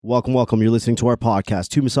Welcome, welcome. You're listening to our podcast,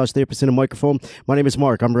 Two Massage Therapists in a Microphone. My name is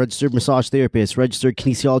Mark. I'm a registered massage therapist, registered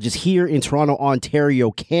kinesiologist here in Toronto, Ontario,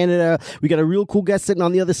 Canada. We got a real cool guest sitting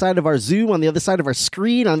on the other side of our Zoom, on the other side of our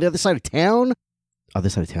screen, on the other side of town. Other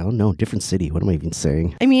side of town? No, different city. What am I even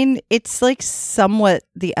saying? I mean, it's like somewhat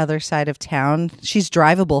the other side of town. She's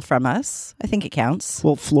drivable from us. I think it counts.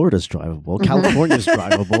 Well, Florida's drivable. California's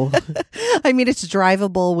drivable. I mean, it's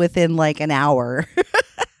drivable within like an hour.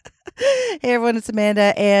 Hey everyone, it's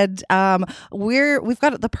Amanda, and we've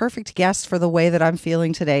got the perfect guest for the way that I'm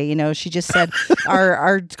feeling today. You know, she just said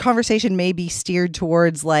our conversation may be steered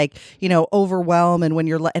towards like, you know, overwhelm, and when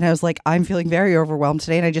you're and I was like, I'm feeling very overwhelmed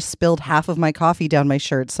today, and I just spilled half of my coffee down my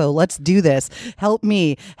shirt. So let's do this. Help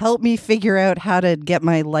me figure out how to get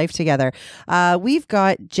my life together. We've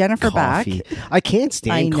got Jennifer coffee. back. I can't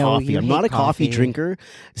stand coffee. I'm not a coffee drinker,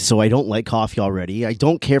 so I don't like coffee already. I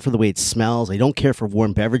don't care for the way it smells. I don't care for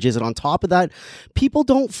warm beverages. And on top of that, people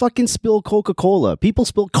don't fucking spill Coca-Cola. People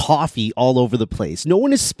spill coffee all over the place. No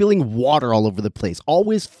one is spilling water all over the place.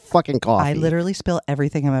 Always fucking coffee. I literally spill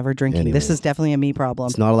everything I'm ever drinking. Anyway, this is definitely a me problem.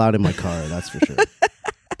 It's not allowed in my car, that's for sure.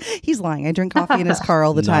 He's lying. I drink coffee in his car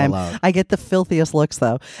all the Not time. allowed. I get the filthiest looks,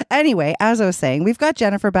 though. Anyway, as I was saying, we've got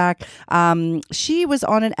Jennifer back. She was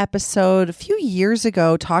on an episode a few years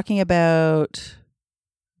ago talking about...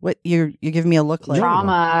 What you're giving me a look like?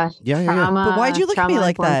 Trauma. Yeah. But why'd you look at me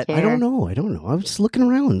like that? Care. I don't know. I was just looking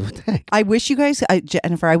around. What the heck? I wish you guys,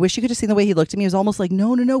 Jennifer, I wish you could have seen the way he looked at me. He was almost like,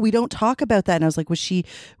 no, we don't talk about that. And I was like, was she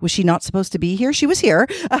not supposed to be here? She was here.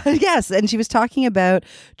 Yes. And she was talking about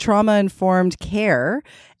trauma-informed care.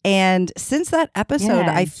 And since that episode,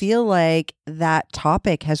 I feel like that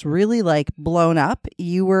topic has really like blown up.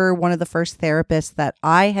 You were one of the first therapists that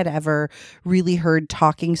I had ever really heard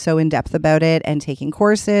talking so in depth about it and taking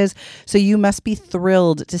courses. So you must be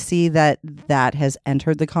thrilled to see that has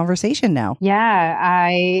entered the conversation now.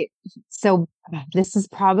 Yeah, so this is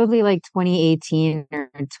probably like 2018 or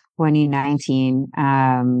 2019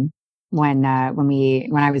 when I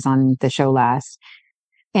was on the show last.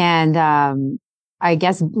 And I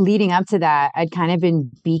guess leading up to that, I'd kind of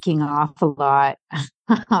been beaking off a lot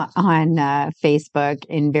on Facebook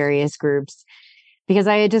in various groups because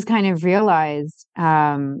I had just kind of realized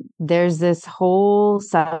there's this whole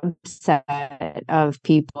subset of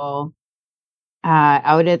people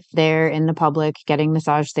out there in the public getting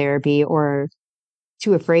massage therapy or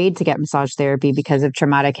too afraid to get massage therapy because of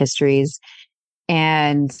traumatic histories.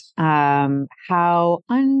 And how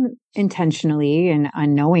unintentionally and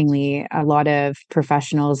unknowingly a lot of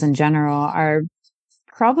professionals in general are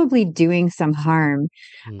probably doing some harm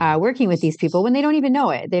working with these people when they don't even know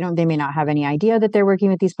it. They may not have any idea that they're working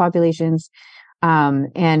with these populations,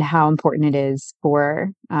 and how important it is for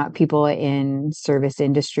people in service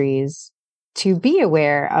industries to be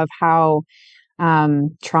aware of how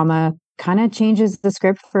trauma kind of changes the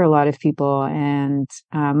script for a lot of people and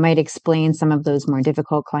might explain some of those more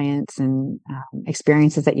difficult clients and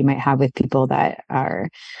experiences that you might have with people that are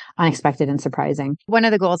unexpected and surprising. One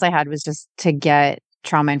of the goals I had was just to get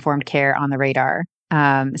trauma-informed care on the radar.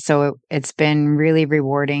 So it's been really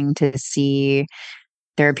rewarding to see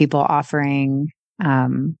there are people offering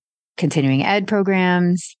continuing ed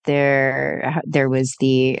programs. There was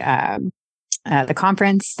the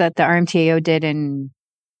conference that the RMTAO did in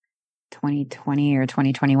 2020 or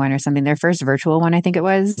 2021 or something, their first virtual one, I think it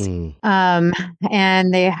was.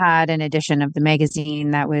 And they had an edition of the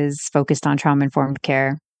magazine that was focused on trauma-informed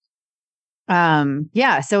care.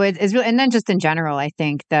 So it's really, and then just in general, I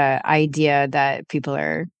think the idea that people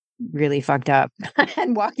are really fucked up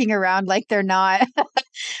and walking around like they're not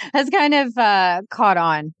has kind of caught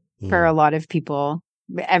on for a lot of people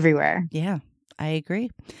everywhere. Yeah, I agree.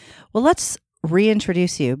 Well, let's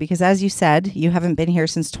reintroduce you because, as you said, you haven't been here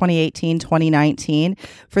since 2018, 2019.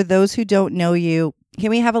 For those who don't know you,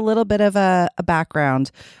 can we have a little bit of a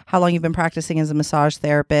background? How long you've been practicing as a massage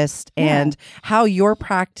therapist and how your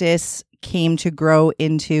practice came to grow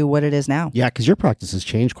into what it is now? Yeah, because your practice has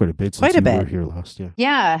changed quite a bit since you were here last year.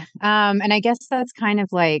 Yeah. And I guess that's kind of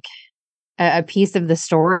like a piece of the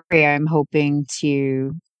story I'm hoping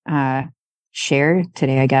to share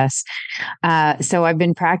today, I guess. So I've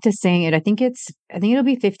been practicing it. I think it'll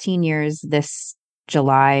be 15 years this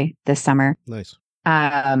July, this summer. Nice.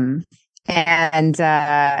 And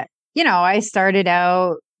I started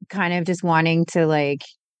out kind of just wanting to like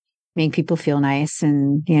make people feel nice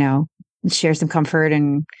and, share some comfort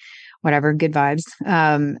and whatever, good vibes.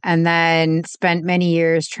 And then spent many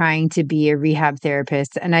years trying to be a rehab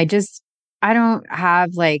therapist. And I don't have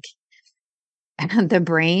like the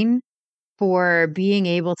brain for being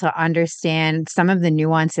able to understand some of the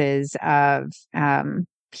nuances of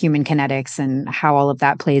human kinetics and how all of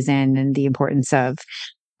that plays in, and the importance of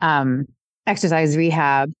exercise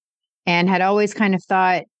rehab, and had always kind of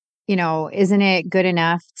thought, isn't it good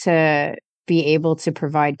enough to be able to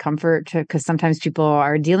provide comfort to, because sometimes people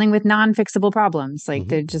are dealing with non-fixable problems. Like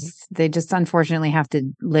they just unfortunately have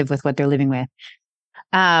to live with what they're living with.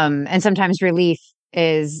 And sometimes relief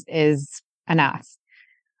is enough,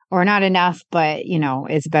 or not enough, but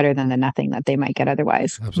it's better than the nothing that they might get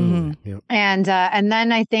otherwise. Absolutely. Yep. And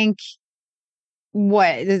then I think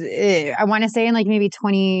I want to say in like maybe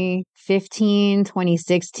 2015,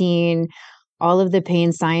 2016, all of the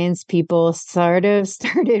pain science people sort of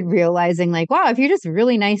started realizing like, wow, if you're just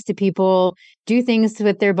really nice to people, do things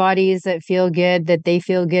with their bodies that feel good, that they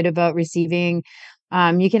feel good about receiving,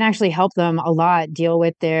 you can actually help them a lot deal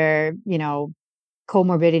with their,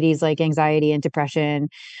 comorbidities like anxiety and depression.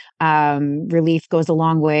 Relief goes a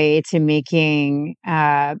long way to making,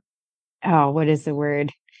 what is the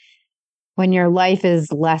word? When your life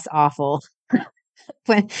is less awful.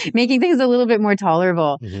 When making things a little bit more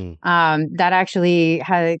tolerable, that actually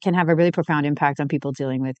can have a really profound impact on people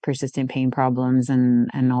dealing with persistent pain problems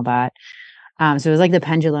and all that. So it was like the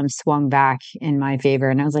pendulum swung back in my favor,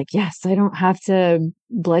 and I was like, yes, I don't have to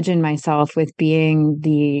bludgeon myself with being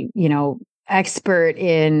the, expert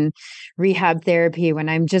in rehab therapy when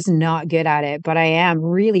I'm just not good at it, but I am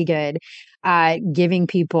really good at giving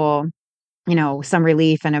people some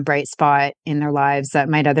relief and a bright spot in their lives that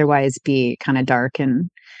might otherwise be kind of dark and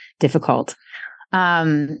difficult.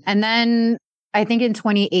 And then I think in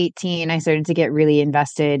 2018, I started to get really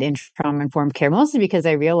invested in trauma-informed care, mostly because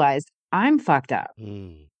I realized I'm fucked up.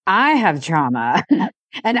 I have trauma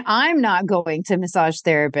and I'm not going to massage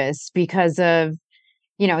therapists because of,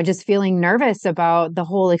 just feeling nervous about the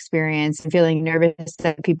whole experience and feeling nervous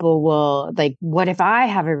that people will like, what if I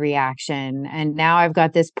have a reaction? And now I've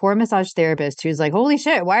got this poor massage therapist who's like, holy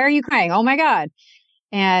shit, why are you crying? Oh my God.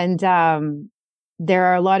 And there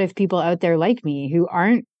are a lot of people out there like me who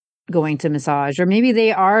aren't going to massage, or maybe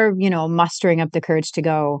they are, mustering up the courage to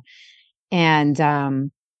go. And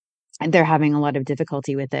they're having a lot of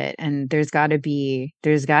difficulty with it, and there's got to be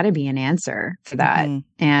an answer for that.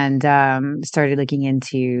 And started looking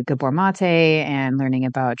into Gabor Mate and learning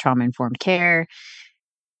about trauma-informed care,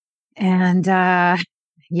 and and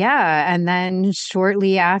then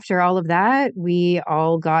shortly after all of that, we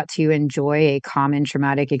all got to enjoy a common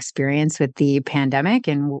traumatic experience with the pandemic,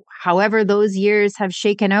 and however those years have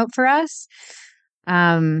shaken out for us.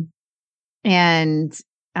 I'm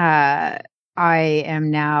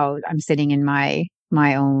sitting in my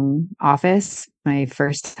own office, my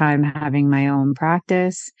first time having my own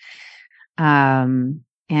practice. And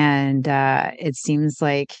it seems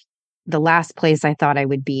like the last place I thought I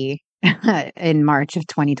would be in March of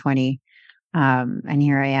 2020. And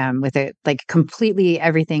here I am with it, like completely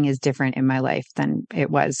everything is different in my life than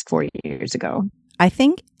it was 4 years ago. I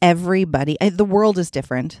think the world is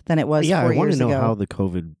different than it was 4 years ago. Yeah, I want to know how the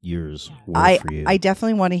COVID years were for you. I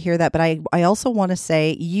definitely want to hear that, but I also want to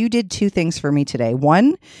say you did two things for me today.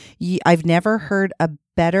 One, I've never heard a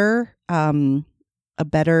better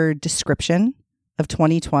description of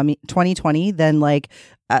 2020 than like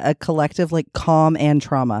a collective like calm and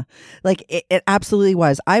trauma. Like it absolutely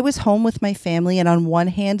was. I was home with my family, and on one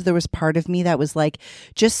hand, there was part of me that was like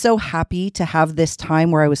just so happy to have this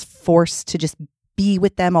time where I was forced to just be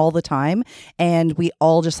with them all the time, and we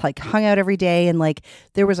all just like hung out every day, and like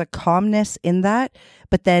there was a calmness in that.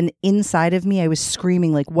 But then inside of me I was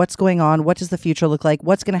screaming like, what's going on? What does the future look like?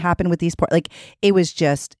 What's going to happen with these like it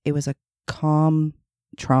was a calm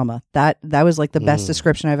trauma. That was like the best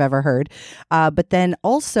description I've ever heard. But then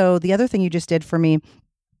also the other thing you just did for me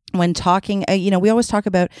when talking, we always talk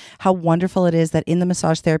about how wonderful it is that in the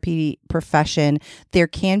massage therapy profession, there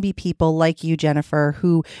can be people like you, Jennifer,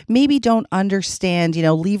 who maybe don't understand,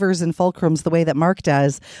 levers and fulcrums the way that Mark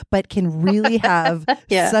does, but can really have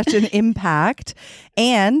such an impact.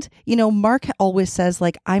 And, Mark always says,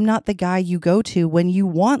 like, I'm not the guy you go to when you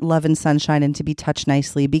want love and sunshine and to be touched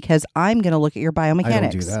nicely, because I'm going to look at your biomechanics. I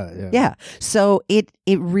don't do that. Yeah. So it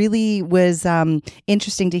really was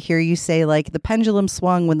interesting to hear you say, like, the pendulum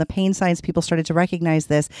swung when the pain science people started to recognize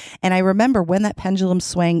this. And I remember when that pendulum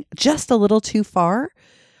swung just a little too far,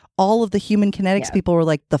 all of the human kinetics people were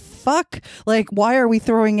like, the fuck? Like, why are we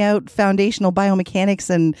throwing out foundational biomechanics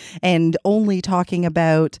and only talking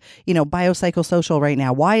about, biopsychosocial right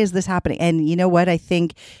now? Why is this happening? And you know what? I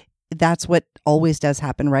think that's what always does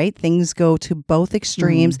happen, right? Things go to both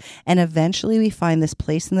extremes, and eventually we find this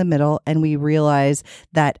place in the middle, and we realize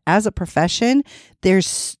that as a profession,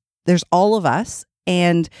 there's all of us.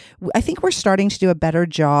 And I think we're starting to do a better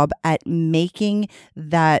job at making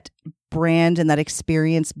that brand and that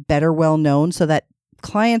experience better well known so that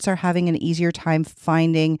clients are having an easier time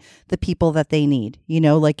finding the people that they need. You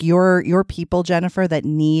know, like your people, Jennifer, that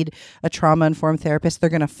need a trauma-informed therapist, they're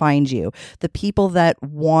going to find you. The people that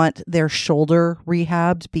want their shoulder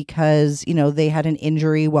rehabbed because, you know, they had an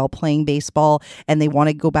injury while playing baseball and they want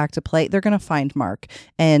to go back to play, they're going to find Mark.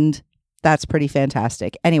 And that's pretty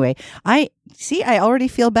fantastic. Anyway, I already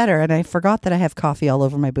feel better and I forgot that I have coffee all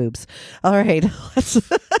over my boobs. All right.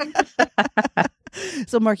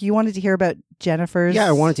 So, Mark, you wanted to hear about Jennifer's? Yeah,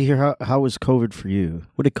 I wanted to hear how was COVID for you?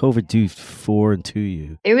 What did COVID do for and to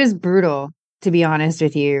you? It was brutal, to be honest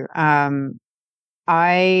with you. Probably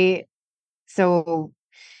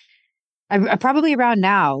around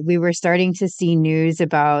now, we were starting to see news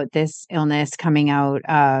about this illness coming out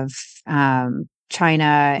of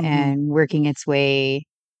China and working its way,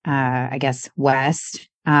 I guess, west.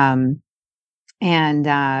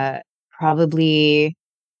 Probably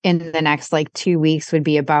in the next 2 weeks would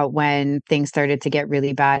be about when things started to get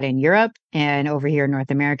really bad in Europe. And over here in North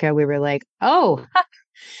America, we were like, oh,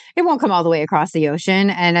 it won't come all the way across the ocean.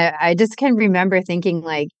 And I just can remember thinking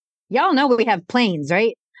y'all know we have planes,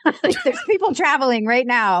 right? There's people traveling right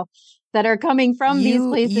now that are coming from these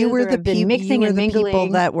places. You were the people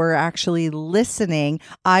that were actually listening.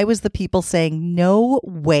 I was the people saying, no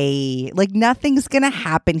way. Nothing's going to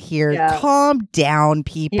happen here. Yeah. Calm down,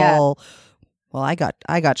 people. Yeah. Well, I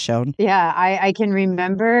got shown. Yeah, I can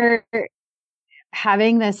remember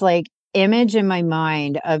having this image in my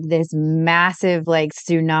mind of this massive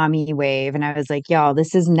tsunami wave. And I was like, y'all,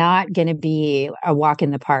 this is not going to be a walk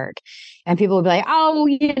in the park. And people would be like, oh,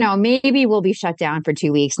 maybe we'll be shut down for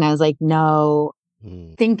 2 weeks. And I was like, no,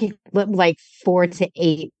 think 4 to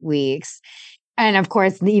 8 weeks. And of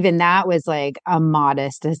course, even that was a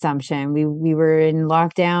modest assumption. We were in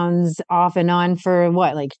lockdowns off and on for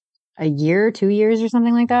what, a year, 2 years or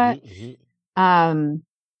something like that. And,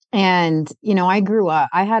 I grew up,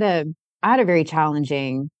 I had a very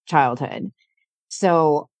challenging childhood.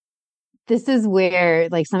 So this is where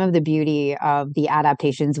some of the beauty of the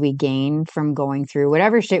adaptations we gain from going through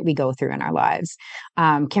whatever shit we go through in our lives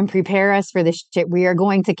can prepare us for the shit we are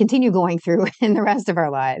going to continue going through in the rest of our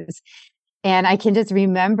lives. And I can just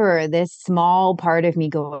remember this small part of me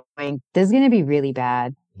going, this is going to be really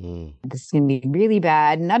bad. This is going to be really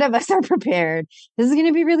bad. None of us are prepared. This is going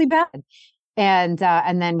to be really bad. And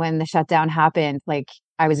then when the shutdown happened,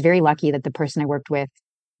 I was very lucky that the person I worked with,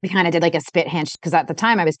 we kind of did a spit handshake because at the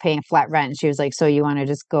time I was paying a flat rent. She was like, so you want to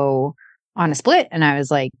just go on a split? And I was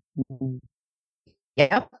like,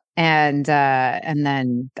 yep. And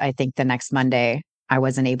then I think the next Monday I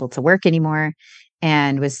wasn't able to work anymore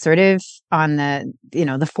and was sort of on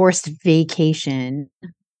the forced vacation,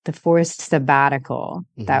 the forced sabbatical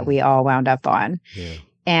that we all wound up on. Yeah.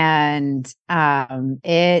 And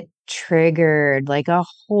it triggered a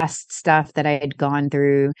whole stuff that I had gone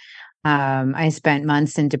through. I spent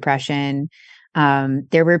months in depression.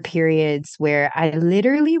 There were periods where I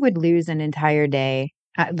literally would lose an entire day.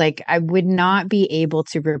 I would not be able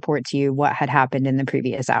to report to you what had happened in the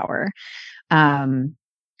previous hour.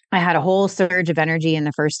 I had a whole surge of energy in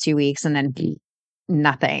the first 2 weeks and then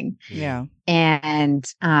nothing. Yeah. And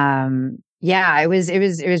it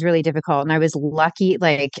was really difficult. And I was lucky,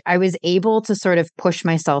 I was able to sort of push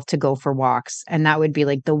myself to go for walks. And that would be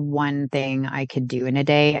the one thing I could do in a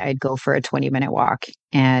day. I'd go for a 20-minute walk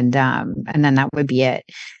and then that would be it.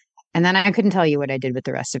 And then I couldn't tell you what I did with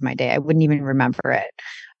the rest of my day. I wouldn't even remember it.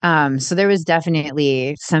 So there was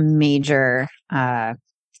definitely some major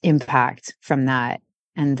impact from that.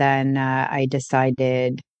 And then I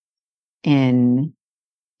decided in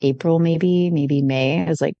April, maybe May, I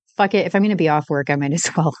was like, fuck it. If I'm going to be off work, I might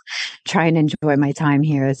as well try and enjoy my time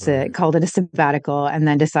here. So called it a sabbatical and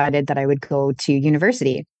then decided that I would go to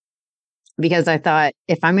university because I thought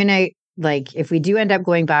if I'm going to if we do end up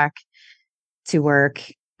going back to work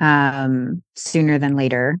sooner than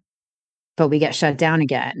later, but we get shut down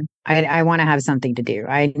again, I want to have something to do.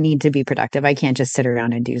 I need to be productive. I can't just sit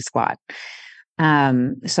around and do squat.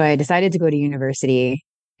 So I decided to go to university.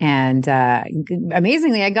 And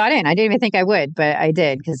amazingly, I got in. I didn't even think I would, but I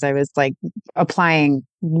did because I was applying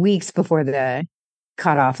weeks before the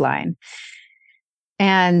cutoff line.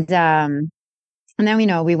 And then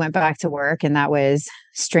we went back to work, and that was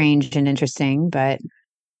strange and interesting, but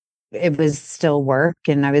it was still work.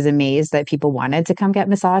 And I was amazed that people wanted to come get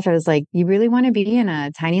massage. I was like, you really want to be in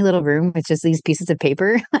a tiny little room with just these pieces of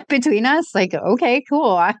paper between us? Okay,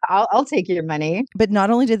 cool. I'll take your money. But not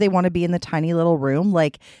only did they want to be in the tiny little room,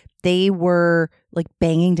 they were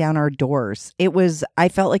banging down our doors. I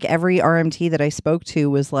felt like every RMT that I spoke to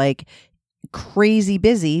was crazy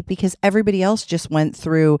busy because everybody else just went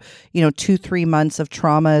through, 2-3 months of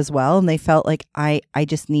trauma as well. And they felt like I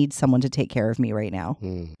just need someone to take care of me right now.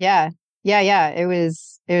 Yeah. Yeah. It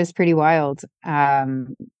was pretty wild.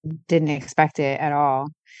 Didn't expect it at all.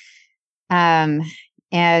 And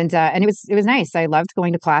it was nice. I loved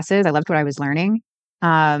going to classes. I loved what I was learning.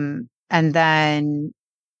 And then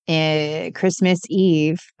Christmas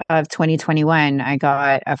Eve of 2021, I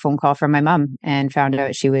got a phone call from my mom and found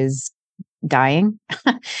out she was dying,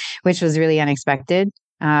 which was really unexpected.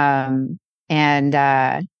 And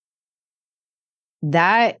that,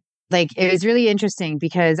 like, it was really interesting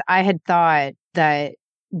because I had thought that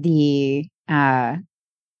the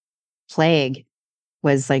plague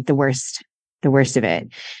was like the worst of it.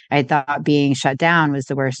 I thought being shut down was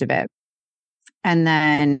the worst of it. And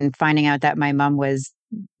then finding out that my mom was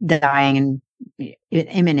dying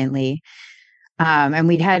imminently. And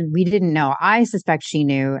we didn't know. I suspect she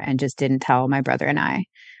knew and just didn't tell my brother and I.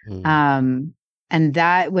 And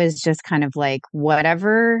that was just kind of like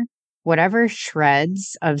whatever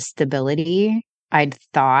shreds of stability I'd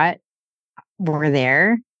thought were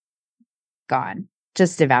there, gone,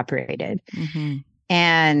 just evaporated.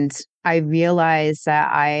 And I realized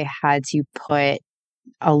that I had to put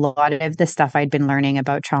a lot of the stuff I'd been learning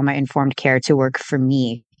about trauma-informed care to work for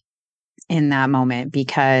me in that moment,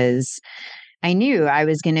 because I knew I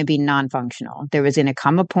was going to be non-functional. There was going to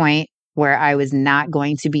come a point where I was not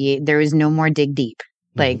going to be, there was no more dig deep.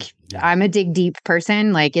 Like, I'm a dig deep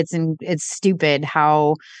person. Like, it's stupid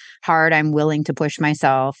how hard I'm willing to push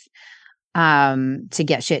myself to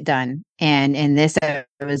get shit done. And in this, I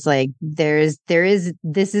was like, there's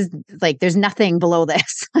nothing below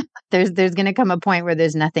this. there's going to come a point where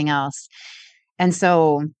there's nothing else. And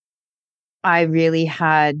so I really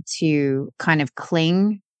had to kind of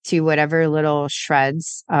cling to whatever little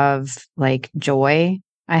shreds of like joy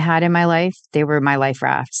I had in my life. They were my life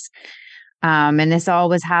rafts. And this all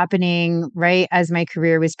was happening right as my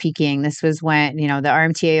career was peaking. This was when, the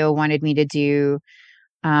RMTAO wanted me to do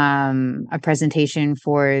a presentation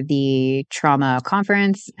for the trauma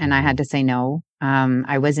conference, and I had to say no.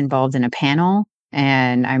 I was involved in a panel,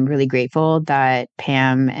 and I'm really grateful that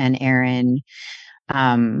Pam and Aaron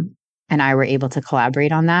and I were able to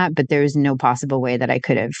collaborate on that, but there was no possible way that I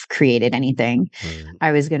could have created anything.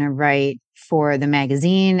 I was going to write for the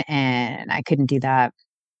magazine, and I couldn't do that.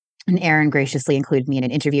 And Aaron graciously included me in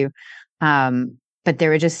an interview. But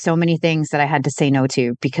there were just so many things that I had to say no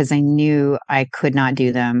to because I knew I could not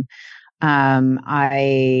do them.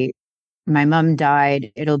 My mom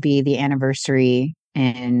died. It'll be the anniversary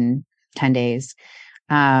in 10 days.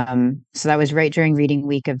 So that was right during reading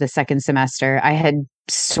week of the second semester. I had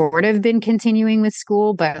sort of been continuing with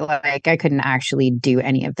school, but like I couldn't actually do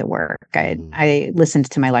any of the work. I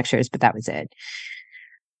listened to my lectures, but that was it.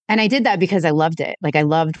 And I did that because I loved it. Like, I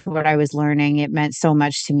loved what I was learning. It meant so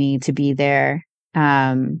much to me to be there.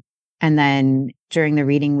 And then during the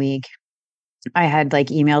reading week, I had like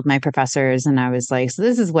emailed my professors and I was like, so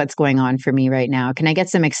this is what's going on for me right now. Can I get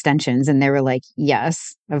some extensions? And they were like,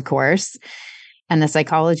 yes, of course. And the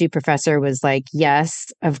psychology professor was like,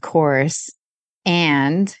 yes, of course.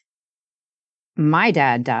 And my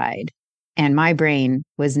dad died and my brain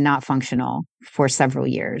was not functional for several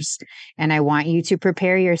years. And I want you to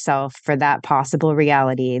prepare yourself for that possible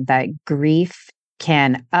reality that grief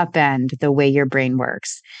can upend the way your brain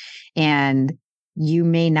works. And you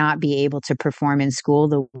may not be able to perform in school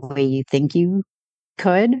the way you think you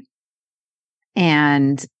could.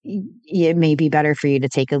 And it may be better for you to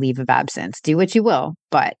take a leave of absence. Do what you will,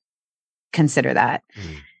 but consider that.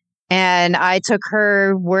 And I took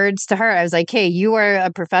her words to heart. I was like, hey, you are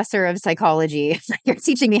a professor of psychology. You're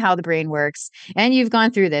teaching me how the brain works. And you've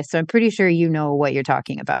gone through this. So I'm pretty sure you know what you're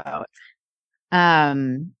talking about.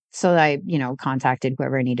 So I, contacted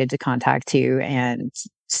whoever I needed to contact to and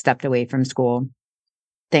stepped away from school.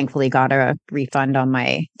 Thankfully got a refund on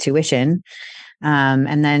my tuition.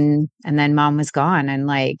 And then mom was gone. And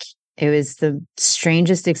like, it was the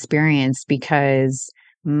strangest experience because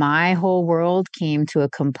my whole world came to a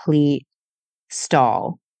complete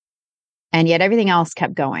stall, and yet everything else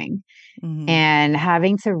kept going. And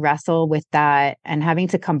having to wrestle with that and having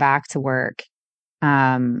to come back to work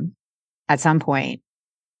at some point,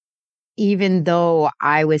 even though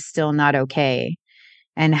I was still not okay.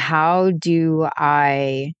 And how do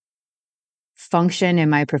I function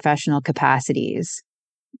in my professional capacities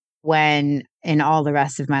when in all the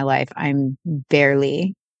rest of my life, I'm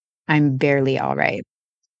barely all right.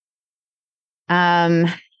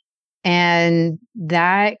 And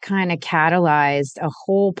that kind of catalyzed a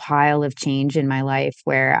whole pile of change in my life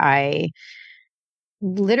where I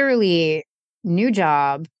literally new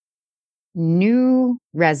job, new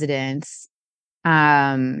residents,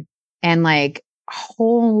 and like a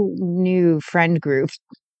whole new friend group.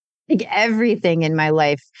 Like everything in my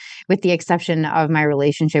life, with the exception of my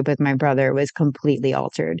relationship with my brother, was completely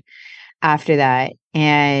altered after that.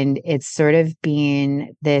 And it's sort of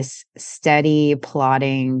been this steady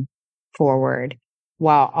plodding forward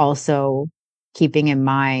while also keeping in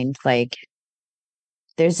mind, like,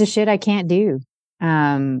 there's the shit I can't do.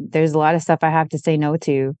 There's a lot of stuff I have to say no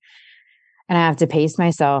to, and I have to pace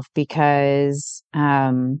myself because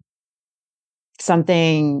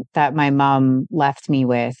something that my mom left me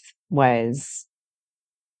with was,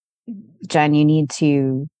 Jen, you need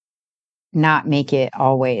to not make it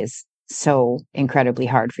always so incredibly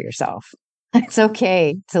hard for yourself. It's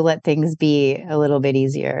okay to let things be a little bit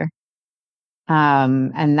easier.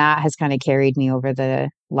 And that has kind of carried me over the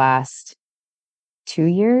last 2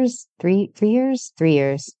 years, 3 years.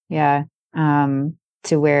 Yeah.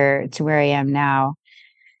 To where I am now,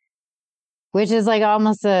 which is like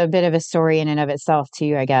almost a bit of a story in and of itself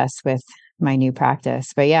too, I guess, with my new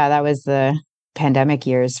practice. But yeah, that was the pandemic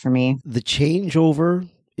years for me. The changeover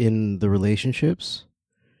in the relationships,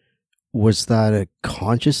 was that a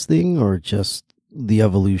conscious thing or just the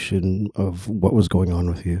evolution of what was going on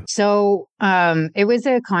with you? So it was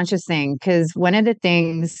a conscious thing, because one of the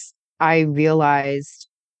things I realized,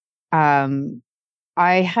 I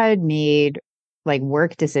had made like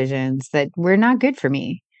work decisions that were not good for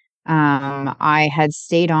me. I had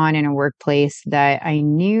stayed on in a workplace that I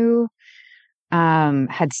knew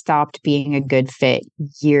had stopped being a good fit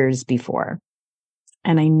years before.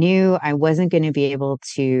 And I knew I wasn't going to be able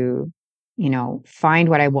to, find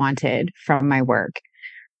what I wanted from my work.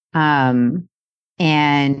 And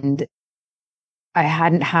I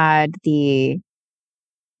hadn't had the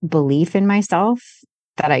belief in myself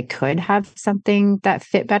that I could have something that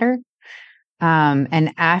fit better.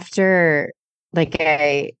 And after, like,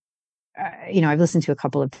 I've listened to a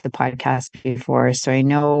couple of the podcasts before, so I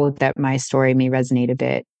know that my story may resonate a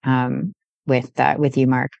bit with you,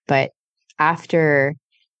 Mark. But after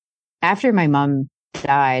my mom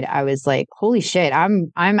died, I was like, holy shit,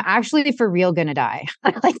 I'm actually for real gonna die.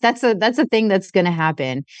 Like that's a thing that's gonna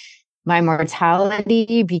happen. My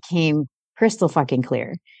mortality became crystal fucking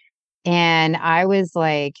clear. And I was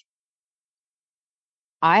like,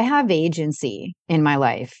 I have agency in my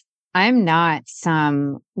life. I'm not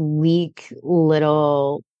some weak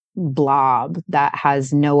little blob that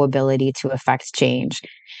has no ability to affect change.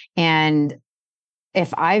 And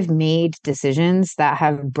if I've made decisions that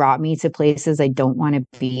have brought me to places I don't want to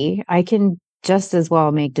be, I can just as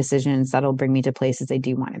well make decisions that'll bring me to places I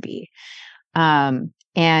do want to be. And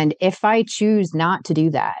if I choose not to do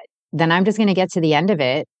that, then I'm just going to get to the end of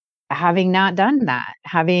it having not done that,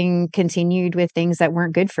 having continued with things that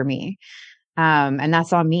weren't good for me. And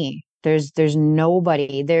that's on me. There's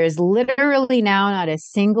nobody, there's literally now not a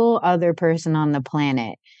single other person on the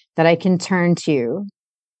planet that I can turn to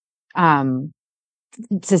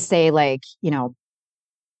say, like,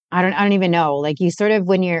 I don't even know. Like, you sort of,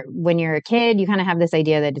 when you're a kid, you kind of have this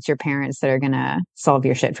idea that it's your parents that are going to solve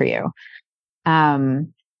your shit for you.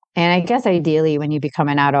 And I guess ideally when you become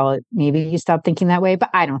an adult, maybe you stop thinking that way, but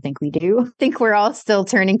I don't think we do. I think we're all still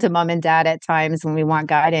turning to mom and dad at times when we want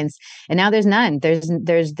guidance. And now there's none.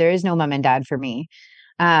 There is no mom and dad for me.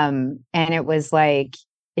 And it was like,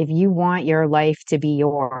 if you want your life to be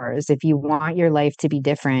yours, if you want your life to be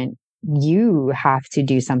different, you have to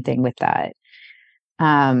do something with that.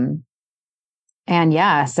 And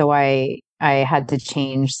yeah, so I had to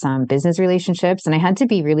change some business relationships, and I had to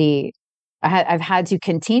be really, I've had to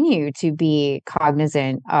continue to be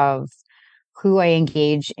cognizant of who I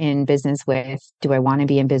engage in business with. Do I want to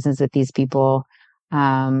be in business with these people?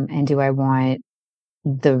 And do I want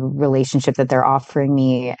the relationship that they're offering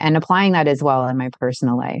me, and applying that as well in my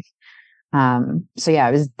personal life? So yeah,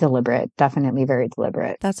 it was deliberate, definitely very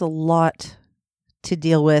deliberate. That's a lot to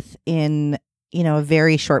deal with in, a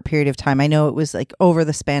very short period of time. I know it was like over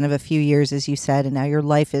the span of a few years, as you said, and now your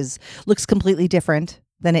life looks completely different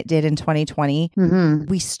than it did in 2020. Mm-hmm.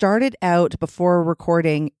 We started out before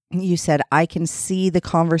recording. You said, I can see the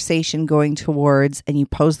conversation going towards, and you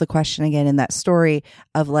posed the question again in that story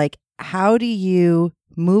of like, how do you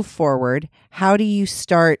move forward? How do you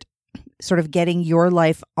start sort of getting your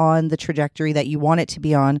life on the trajectory that you want it to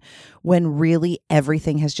be on when really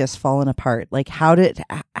everything has just fallen apart? Like, how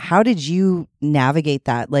did you navigate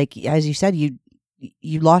that? Like, as you said, you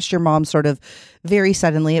lost your mom sort of very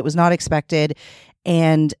suddenly. It was not expected.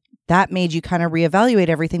 And that made you kind of reevaluate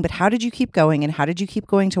everything. But how did you keep going? And how did you keep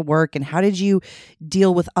going to work? And how did you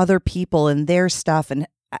deal with other people and their stuff? And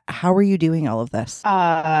how are you doing all of this?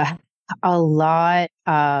 A lot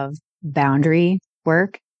of boundary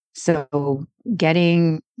work. So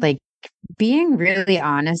being really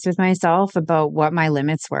honest with myself about what my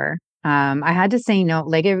limits were. I had to say no.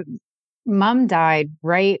 Mom died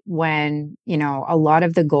right when, a lot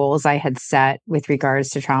of the goals I had set with regards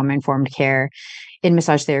to trauma-informed care in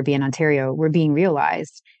massage therapy in Ontario were being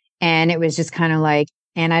realized. And it was just kind of like,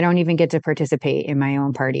 and I don't even get to participate in my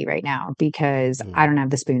own party right now because I don't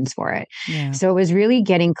have the spoons for it. Yeah. So it was really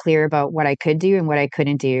getting clear about what I could do and what I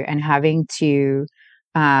couldn't do, and having to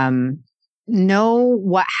know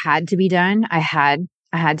what had to be done. I had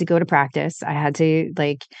to go to practice. I had to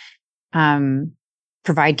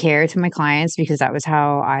provide care to my clients because that was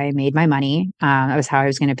how I made my money. That was how I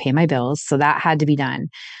was going to pay my bills. So that had to be done.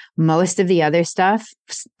 Most of the other stuff,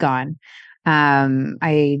 gone.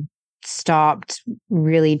 I stopped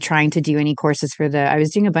really trying to do any courses I was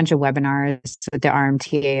doing a bunch of webinars with the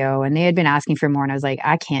RMTAO, and they had been asking for more. And I was like,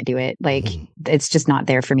 I can't do it. It's just not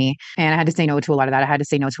there for me. And I had to say no to a lot of that. I had to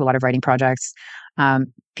say no to a lot of writing projects.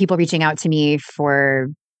 People reaching out to me for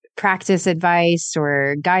practice advice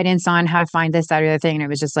or guidance on how to find this, that, or the thing. And it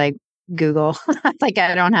was just like, Google, I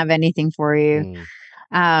don't have anything for you.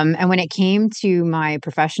 And when it came to my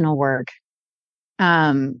professional work,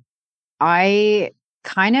 I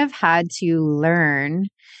kind of had to learn,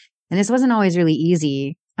 and this wasn't always really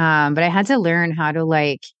easy, but I had to learn how to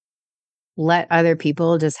let other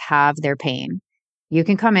people just have their pain. You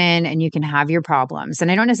can come in and you can have your problems.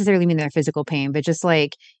 And I don't necessarily mean their physical pain, but just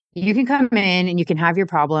you can come in and you can have your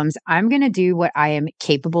problems. I'm going to do what I am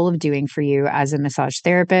capable of doing for you as a massage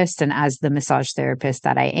therapist, and as the massage therapist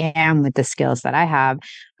that I am with the skills that I have.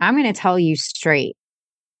 I'm going to tell you straight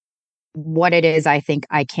what it is I think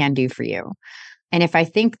I can do for you. And if I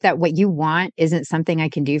think that what you want isn't something I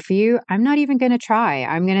can do for you, I'm not even going to try.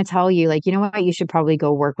 I'm going to tell you, you know what, you should probably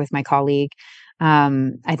go work with my colleague.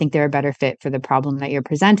 I think they're a better fit for the problem that you're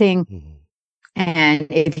presenting. And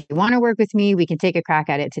if you want to work with me, we can take a crack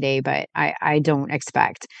at it today, but I don't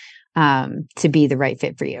expect to be the right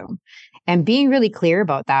fit for you. And being really clear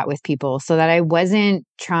about that with people, so that I wasn't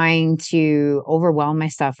trying to overwhelm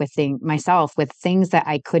myself with things that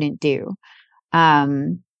I couldn't do.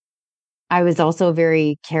 I was also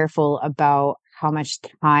very careful about how much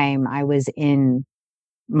time I was in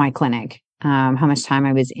my clinic, how much time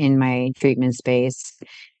I was in my treatment space,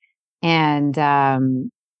 and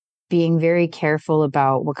being very careful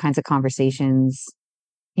about what kinds of conversations,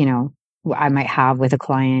 I might have with a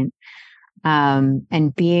client,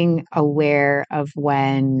 and being aware of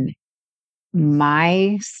when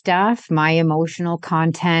my stuff, my emotional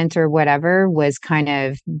content or whatever, was kind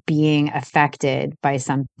of being affected by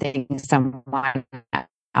something someone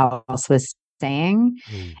else was saying,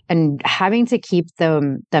 and having to keep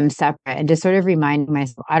them separate, and just sort of remind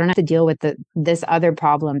myself, I don't have to deal with this other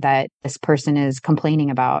problem that this person is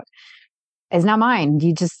complaining about. It's not mine.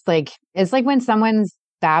 You just it's like when someone's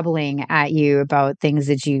babbling at you about things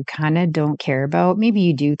that you kind of don't care about. Maybe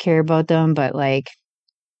you do care about them, but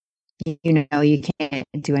you can't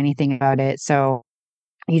do anything about it. So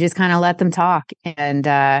you just kind of let them talk, and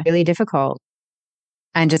really difficult,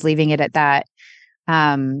 and just leaving it at that.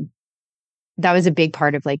 That was a big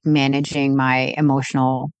part of managing my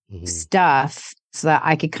emotional stuff, so that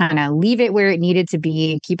I could kind of leave it where it needed to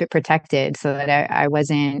be and keep it protected, so that I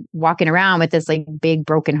wasn't walking around with this big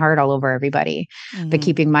broken heart all over everybody, but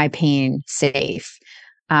keeping my pain safe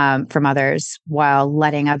from others, while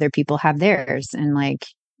letting other people have theirs. And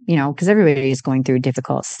because everybody is going through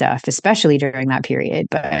difficult stuff, especially during that period.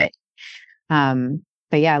 But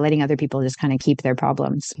yeah, letting other people just kind of keep their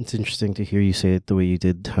problems. It's interesting to hear you say it the way you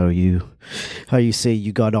did, how you say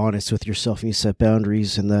you got honest with yourself and you set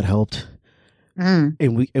boundaries, and that helped.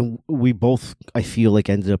 And we both, I feel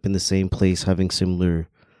ended up in the same place, having similar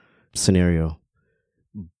scenario.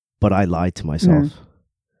 But I lied to myself.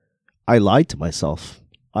 I lied to myself,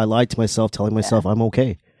 telling myself I'm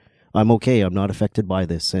okay. I'm okay. I'm not affected by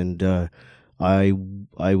this. And I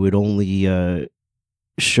would only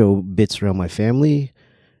show bits around my family,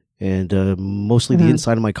 and mostly the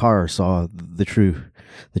inside of my car saw the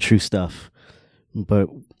true stuff. But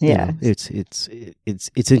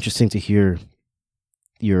it's interesting to hear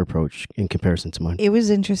your approach in comparison to mine. It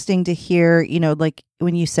was interesting to hear,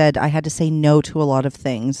 when you said I had to say no to a lot of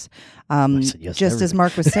things. Yes, just as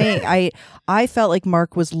Mark was saying, I felt like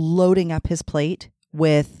Mark was loading up his plate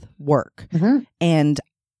with work. And,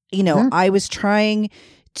 I was trying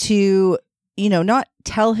to, not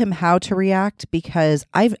tell him how to react, because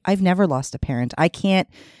I've never lost a parent. I can't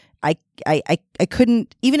I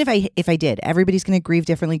couldn't, even if I did, everybody's going to grieve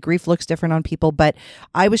differently. Grief looks different on people, but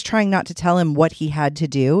I was trying not to tell him what he had to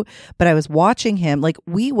do, but I was watching him. Like,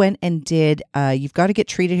 we went and did You've Got to Get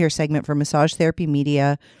Treated Here segment for Massage Therapy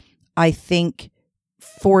Media, I think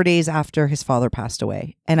 4 days after his father passed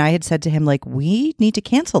away. And I had said to him, like, we need to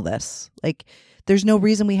cancel this. Like, there's no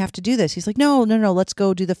reason we have to do this. He's like, no, let's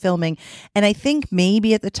go do the filming. And I think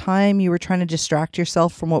maybe at the time you were trying to distract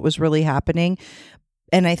yourself from what was really happening.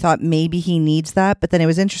 And I thought maybe he needs that. But then it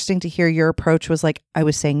was interesting to hear your approach was like, I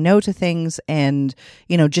was saying no to things and,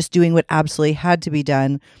 just doing what absolutely had to be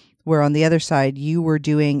done. Where on the other side, you were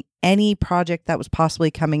doing any project that was possibly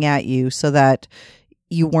coming at you so that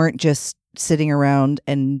you weren't just sitting around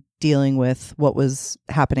and dealing with what was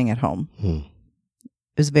happening at home. It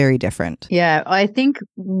was very different. Yeah. I think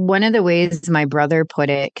one of the ways my brother put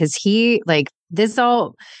it, because he this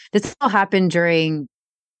all happened during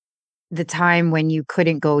the time when you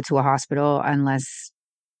couldn't go to a hospital unless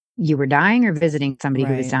you were dying or visiting somebody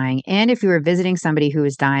who was dying. And if you were visiting somebody who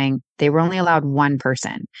was dying, they were only allowed one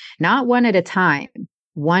person, not one at a time,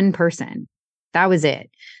 one person. That was it.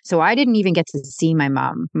 So I didn't even get to see my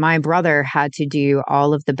mom. My brother had to do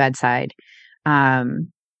all of the bedside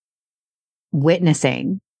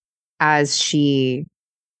witnessing as she,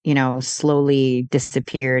 slowly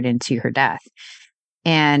disappeared into her death.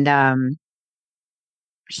 And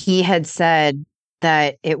he had said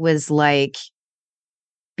that it was like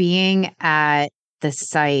being at the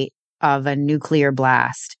site of a nuclear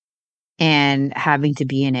blast and having to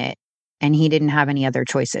be in it. And he didn't have any other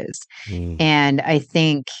choices. And I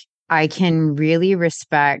think I can really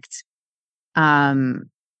respect the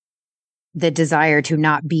desire to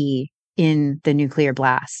not be in the nuclear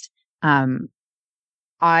blast.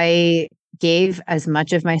 I gave as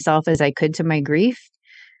much of myself as I could to my grief,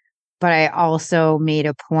 but I also made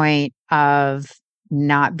a point of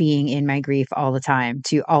not being in my grief all the time,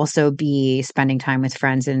 to also be spending time with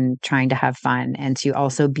friends and trying to have fun, and to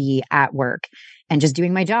also be at work and just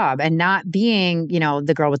doing my job and not being,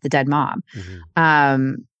 the girl with the dead mom.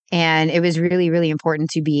 And it was really, really important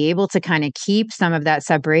to be able to kind of keep some of that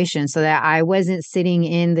separation so that I wasn't sitting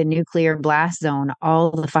in the nuclear blast zone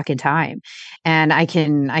all the fucking time. And I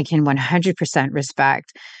can 100%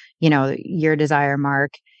 respect, your desire,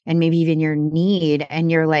 Mark, and maybe even your need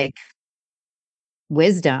and your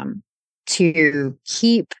wisdom to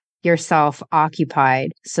keep yourself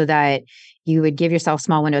occupied so that you would give yourself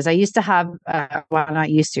small windows. I used to have, not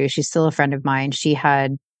used to, she's still a friend of mine. She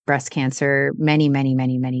had breast cancer many, many,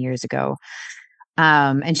 many, many years ago.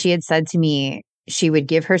 And she had said to me, she would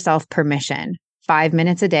give herself permission 5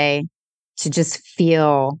 minutes a day to just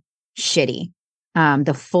feel shitty.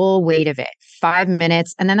 The full weight of it, 5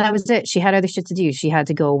 minutes. And then that was it. She had other shit to do. She had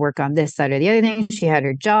to go work on this side or the other thing. She had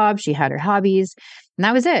her job, she had her hobbies, and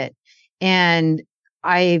that was it. And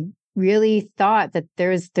I really thought that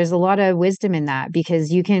there's a lot of wisdom in that,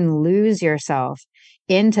 because you can lose yourself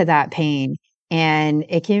into that pain and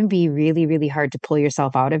it can be really, really hard to pull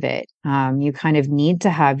yourself out of it. You kind of need to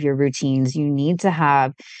have your routines. You need to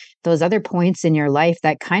have those other points in your life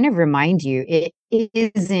that kind of remind you it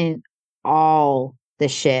isn't all the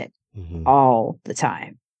shit all the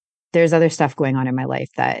time. There's other stuff going on in my life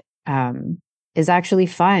that is actually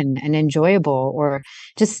fun and enjoyable or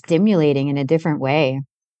just stimulating in a different way.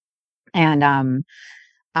 And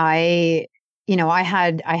I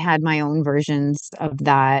had my own versions of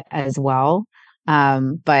that as well.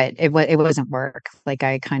 But it wasn't work. Like,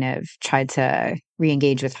 I kind of tried to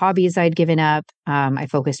re-engage with hobbies I'd given up. I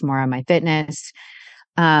focused more on my fitness.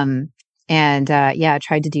 I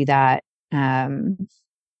tried to do that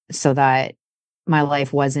so that my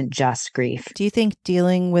life wasn't just grief. Do you think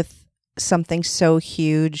dealing with something so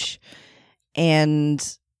huge,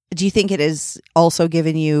 and do you think it has also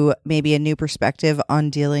given you maybe a new perspective on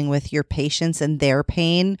dealing with your patients and their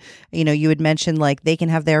pain? You had mentioned they can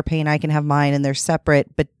have their pain, I can have mine, and they're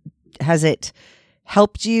separate, but has it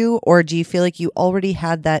helped you, or do you feel like you already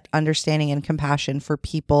had that understanding and compassion for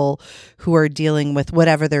people who are dealing with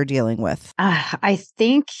whatever they're dealing with? I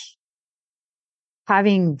think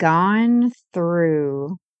having gone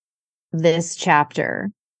through this chapter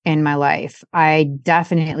in my life, I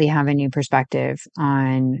definitely have a new perspective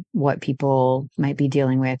on what people might be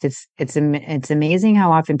dealing with. It's amazing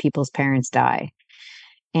how often people's parents die,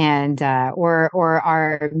 and or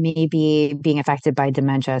are maybe being affected by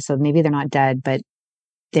dementia. So maybe they're not dead, but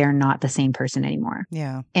they're not the same person anymore.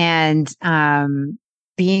 Yeah. And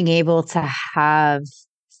being able to have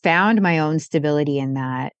found my own stability in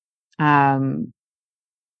that,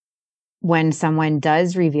 when someone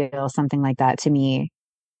does reveal something like that to me,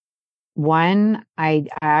 one, I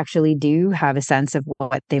actually do have a sense of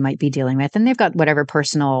what they might be dealing with, and they've got whatever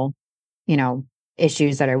personal,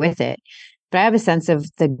 issues that are with it. But I have a sense of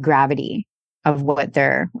the gravity of what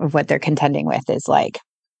they're contending with is like.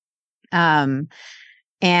 And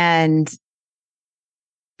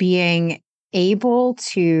being able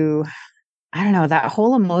to, I don't know, that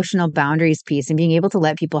whole emotional boundaries piece and being able to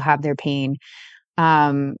let people have their pain.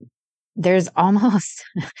 There's almost,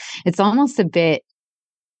 it's almost a bit,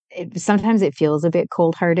 sometimes it feels a bit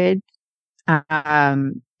cold-hearted,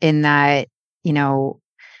 in that,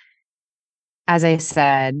 as I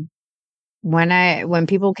said, when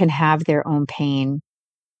people can have their own pain,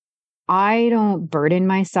 I don't burden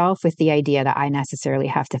myself with the idea that I necessarily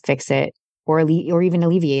have to fix it or even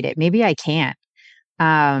alleviate it. Maybe I can't.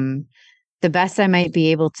 The best I might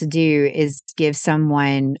be able to do is give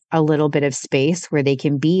someone a little bit of space where they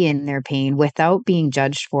can be in their pain without being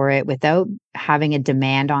judged for it, without having a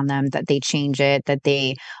demand on them that they change it, that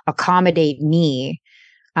they accommodate me,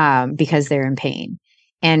 because they're in pain.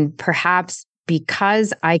 And perhaps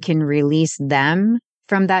because I can release them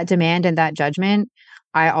from that demand and that judgment,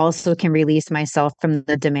 I also can release myself from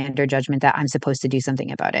the demand or judgment that I'm supposed to do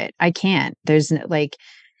something about it. I can't. There's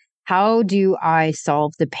how do I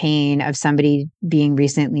solve the pain of somebody being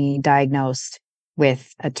recently diagnosed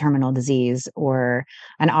with a terminal disease or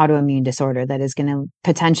an autoimmune disorder that is going to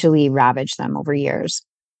potentially ravage them over years?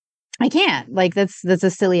 I can't. That's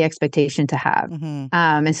a silly expectation to have. Mm-hmm.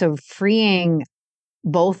 And so freeing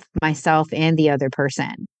both myself and the other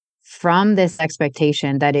person from this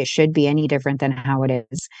expectation that it should be any different than how it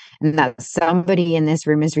is, and that somebody in this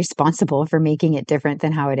room is responsible for making it different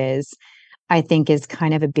than how it is, I think is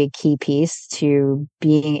kind of a big key piece to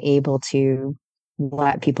being able to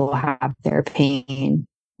let people have their pain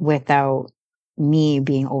without me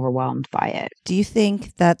being overwhelmed by it. Do you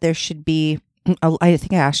think that there should be, I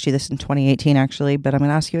think I asked you this in 2018 actually, but I'm going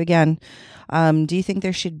to ask you again. Do you think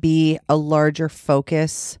there should be a larger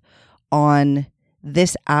focus on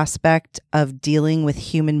this aspect of dealing with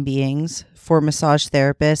human beings for massage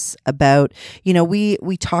therapists? About,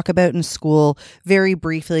 we talk about in school very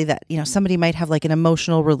briefly that, somebody might have like an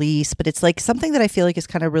emotional release, but it's like something that I feel like is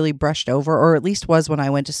kind of really brushed over, or at least was when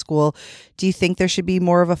I went to school. Do you think there should be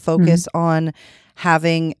more of a focus on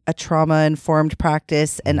having a trauma-informed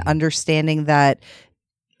practice and understanding that,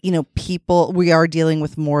 people, we are dealing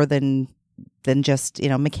with more than just,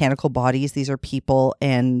 mechanical bodies? These are people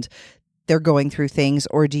and they're going through things.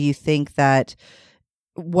 Or do you think that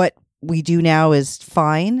what we do now is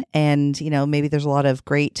fine, and maybe there's a lot of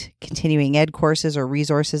great continuing ed courses or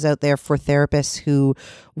resources out there for therapists who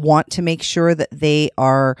want to make sure that they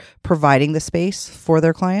are providing the space for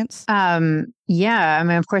their clients? Yeah, I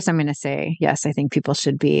mean, of course I'm going to say yes. I think people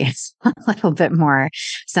should be a little bit more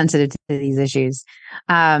sensitive to these issues.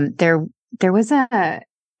 There was I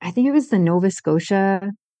think it was the Nova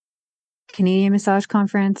Scotia Canadian Massage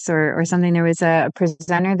Conference or something. There was a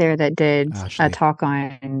presenter there that did a talk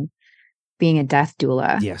on being a death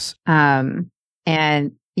doula. Yes.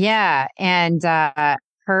 And yeah, and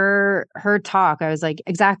her talk, I was like,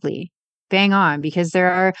 exactly, bang on, because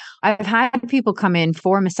I've had people come in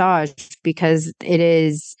for massage because it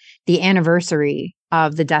is the anniversary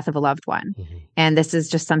of the death of a loved one. Mm-hmm. And this is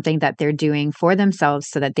just something that they're doing for themselves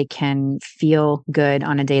so that they can feel good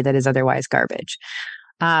on a day that is otherwise garbage.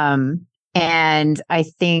 And I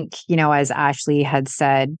think, as Ashley had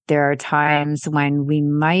said, there are times when we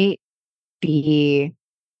might be,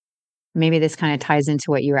 maybe this kind of ties into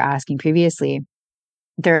what you were asking previously.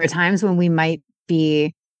 There are times when we might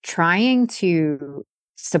be trying to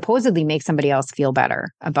supposedly make somebody else feel better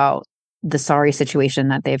about the sorry situation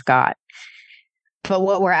that they've got. But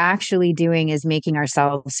what we're actually doing is making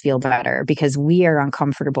ourselves feel better because we are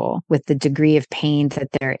uncomfortable with the degree of pain that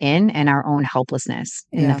they're in and our own helplessness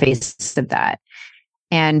in the face of that.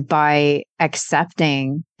 And by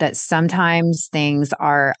accepting that sometimes things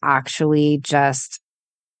are actually just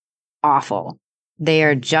awful, they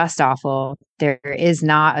are just awful. There is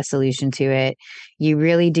not a solution to it. You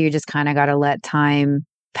really do just kind of got to let time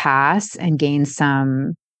pass and gain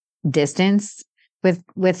some distance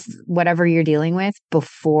with whatever you're dealing with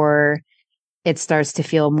before it starts to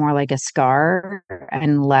feel more like a scar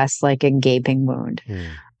and less like a gaping wound.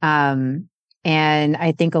 And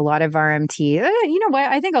I think a lot of RMT, you know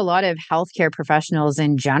what? I think a lot of healthcare professionals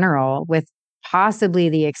in general, with possibly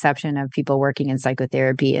the exception of people working in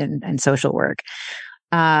psychotherapy and social work,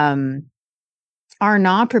 are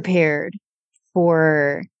not prepared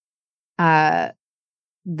for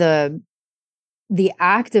the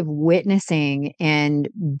act of witnessing and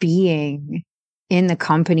being in the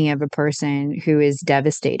company of a person who is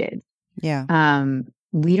devastated. Yeah.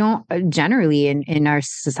 we don't generally in our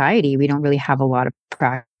society, we don't really have a lot of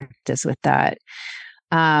practice with that.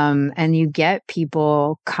 And you get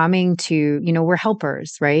people coming to, we're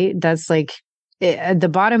helpers, right? That's like the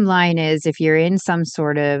bottom line is if you're in some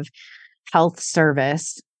sort of health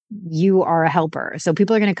service, you are a helper. So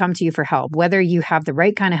people are going to come to you for help, whether you have the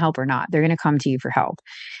right kind of help or not, they're going to come to you for help.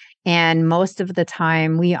 And most of the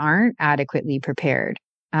time we aren't adequately prepared,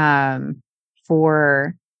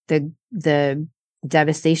 for the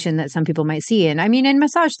devastation that some people might see. And I mean, in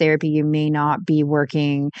massage therapy, you're not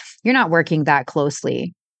working that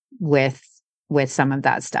closely with some of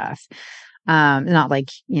that stuff. Not like,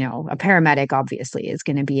 a paramedic obviously is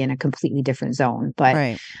going to be in a completely different zone, but,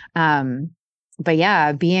 Right. but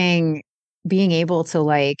yeah, being able to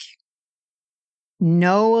like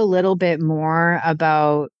know a little bit more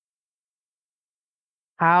about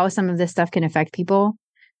how some of this stuff can affect people,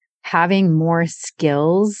 having more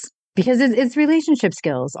skills, because it's relationship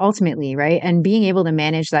skills ultimately, right? And being able to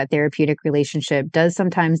manage that therapeutic relationship does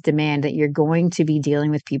sometimes demand that you're going to be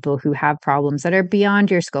dealing with people who have problems that are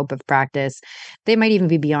beyond your scope of practice. They might even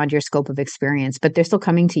be beyond your scope of experience, but they're still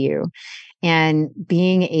coming to you. And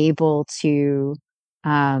being able to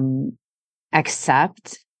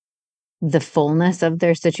accept the fullness of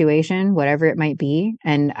their situation, whatever it might be,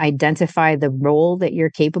 and identify the role that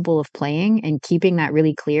you're capable of playing and keeping that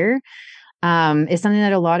really clear, is something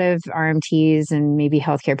that a lot of RMTs and maybe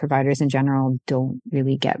healthcare providers in general don't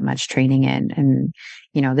really get much training in. And,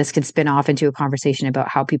 this could spin off into a conversation about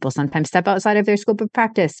how people sometimes step outside of their scope of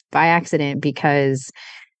practice by accident because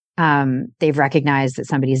they've recognized that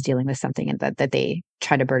somebody's dealing with something and that they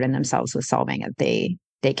try to burden themselves with solving it.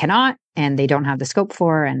 They cannot, and they don't have the scope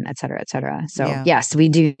for, and et cetera, et cetera. So yes, we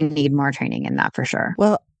do need more training in that for sure.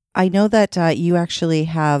 Well, I know that you actually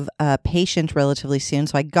have a patient relatively soon.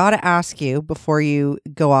 So I got to ask you before you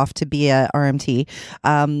go off to be a RMT,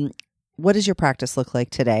 what does your practice look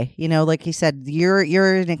like today? Like you said, you're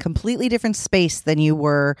in a completely different space than you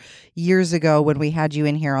were years ago when we had you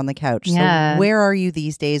in here on the couch. Yeah. So where are you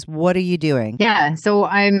these days? What are you doing? Yeah. So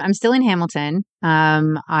I'm still in Hamilton.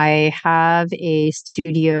 I have a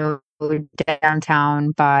studio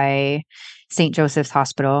downtown by St. Joseph's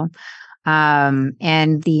Hospital.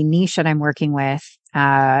 And the niche that I'm working with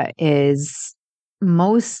is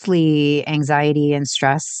mostly anxiety and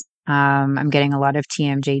stress. I'm getting a lot of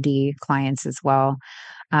TMJD clients as well.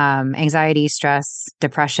 Anxiety, stress,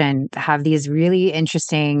 depression have these really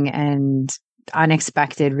interesting and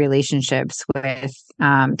unexpected relationships with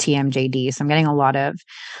TMJD. So I'm getting a lot of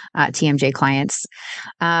TMJ clients.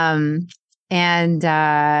 And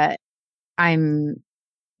I'm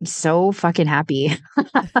so fucking happy.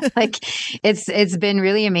 Like it's been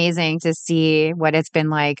really amazing to see what it's been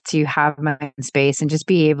like to have my own space and just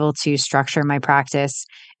be able to structure my practice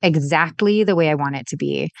exactly the way I want it to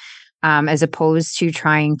be, as opposed to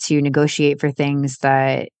trying to negotiate for things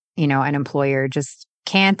that, an employer just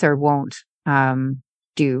can't or won't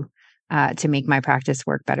do to make my practice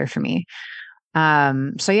work better for me.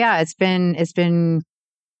 So yeah, it's been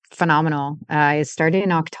phenomenal. I started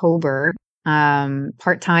in October.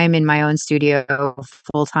 Part-time in my own studio,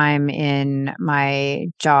 full-time in my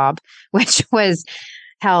job, which was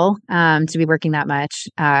hell, to be working that much.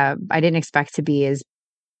 I didn't expect to be as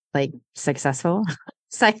successful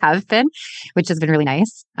as I have been, which has been really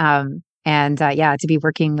nice. To be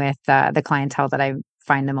working with the clientele that I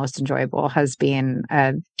find the most enjoyable has been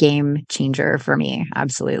a game changer for me.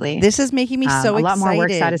 Absolutely. This is making me so excited. A lot more work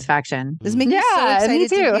satisfaction. This is making me so excited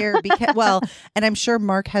to hear because, and I'm sure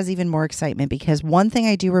Mark has even more excitement because one thing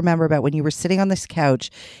I do remember about when you were sitting on this couch,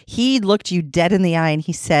 he looked you dead in the eye and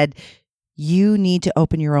he said, you need to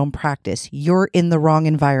open your own practice. You're in the wrong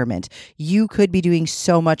environment. You could be doing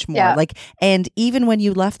so much more. Yeah. And even when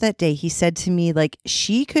you left that day, he said to me,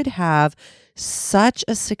 she could have such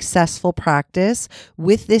a successful practice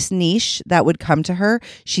with this niche that would come to her.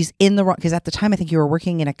 She's in the wrong, because at the time I think you were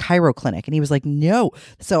working in a chiro clinic, and he was like, no.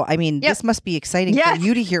 So I mean, this must be exciting for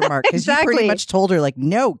you to hear, Mark, because you pretty much told her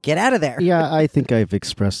no, get out of there. Yeah, I think I've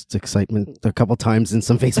expressed excitement a couple times in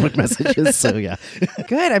some Facebook messages. So yeah.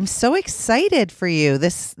 Good. I'm so excited for you.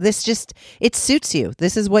 This just, it suits you.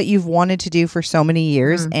 This is what you've wanted to do for so many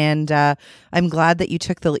years. And I'm glad that you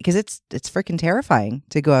took the lead, because it's freaking terrifying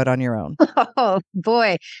to go out on your own. Oh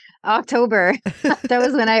boy, October. That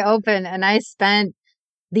was when I opened, and I spent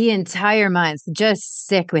the entire month just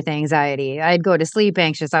sick with anxiety. I'd go to sleep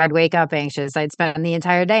anxious. I'd wake up anxious. I'd spend the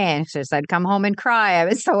entire day anxious. I'd come home and cry. I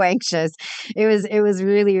was so anxious. It was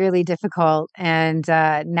really, really difficult. And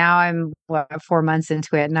now I'm 4 months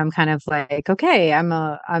into it, and I'm kind of like, okay,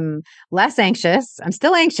 I'm less anxious. I'm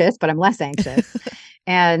still anxious, but I'm less anxious.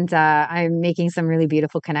 And I'm making some really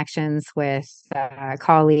beautiful connections with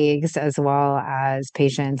colleagues as well as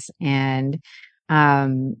patients. And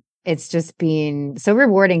it's just been so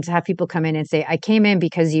rewarding to have people come in and say, I came in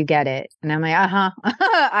because you get it. And I'm like,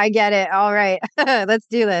 I get it. All right, let's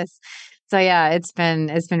do this. So yeah, it's been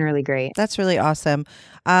really great. That's really awesome.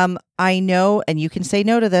 I know, and you can say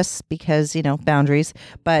no to this because, boundaries,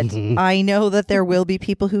 but I know that there will be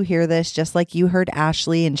people who hear this, just like you heard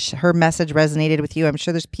Ashley and her message resonated with you. I'm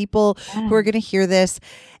sure there's people who are going to hear this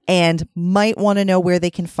and might want to know where they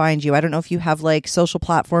can find you. I don't know if you have like social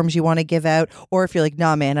platforms you want to give out, or if you're like,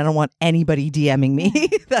 nah, man, I don't want anybody DMing me.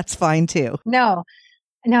 That's fine too. No,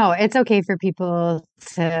 it's okay for people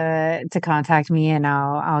to contact me, and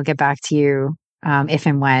I'll get back to you if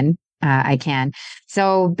and when I can.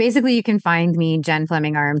 So basically, you can find me, Jen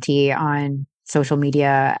Fleming RMT, on social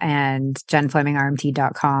media, and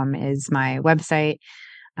jenflemingrmt.com is my website.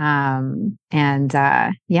 I'm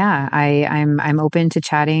open to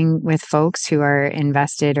chatting with folks who are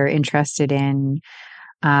invested or interested in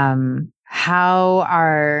how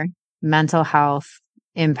our mental health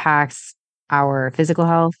impacts our physical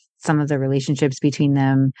health, some of the relationships between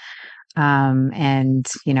them.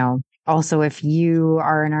 Also if you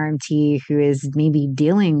are an RMT who is maybe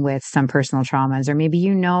dealing with some personal traumas, or maybe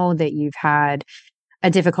that you've had a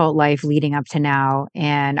difficult life leading up to now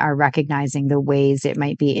and are recognizing the ways it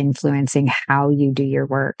might be influencing how you do your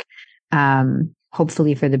work.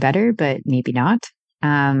 Hopefully for the better, but maybe not.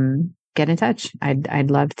 Get in touch.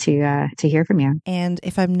 I'd love to hear from you. And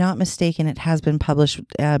if I'm not mistaken, it has been published.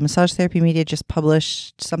 Massage Therapy Media just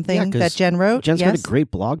published something that Jen wrote. Jen's got a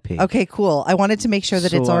great blog page. Okay, cool. I wanted to make sure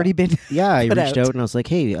that it's already been. Yeah, I reached out and I was like,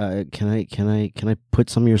 hey, can I put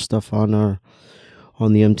some of your stuff on the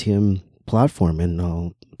MTM platform, and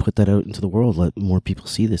I'll put that out into the world, let more people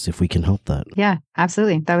see this if we can help that. Yeah,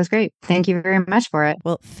 absolutely. That was great. Thank you very much for it.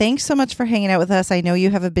 Well, thanks so much for hanging out with us. I know you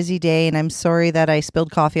have a busy day, and I'm sorry that I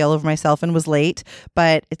spilled coffee all over myself and was late,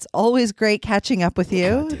 but it's always great catching up with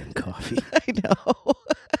you. Goddamn coffee. I know.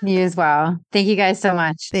 You as well. Thank you guys so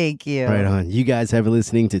much. Thank you. Right on. You guys have been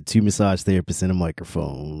listening to Two Massage Therapists and a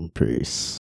Microphone. Peace.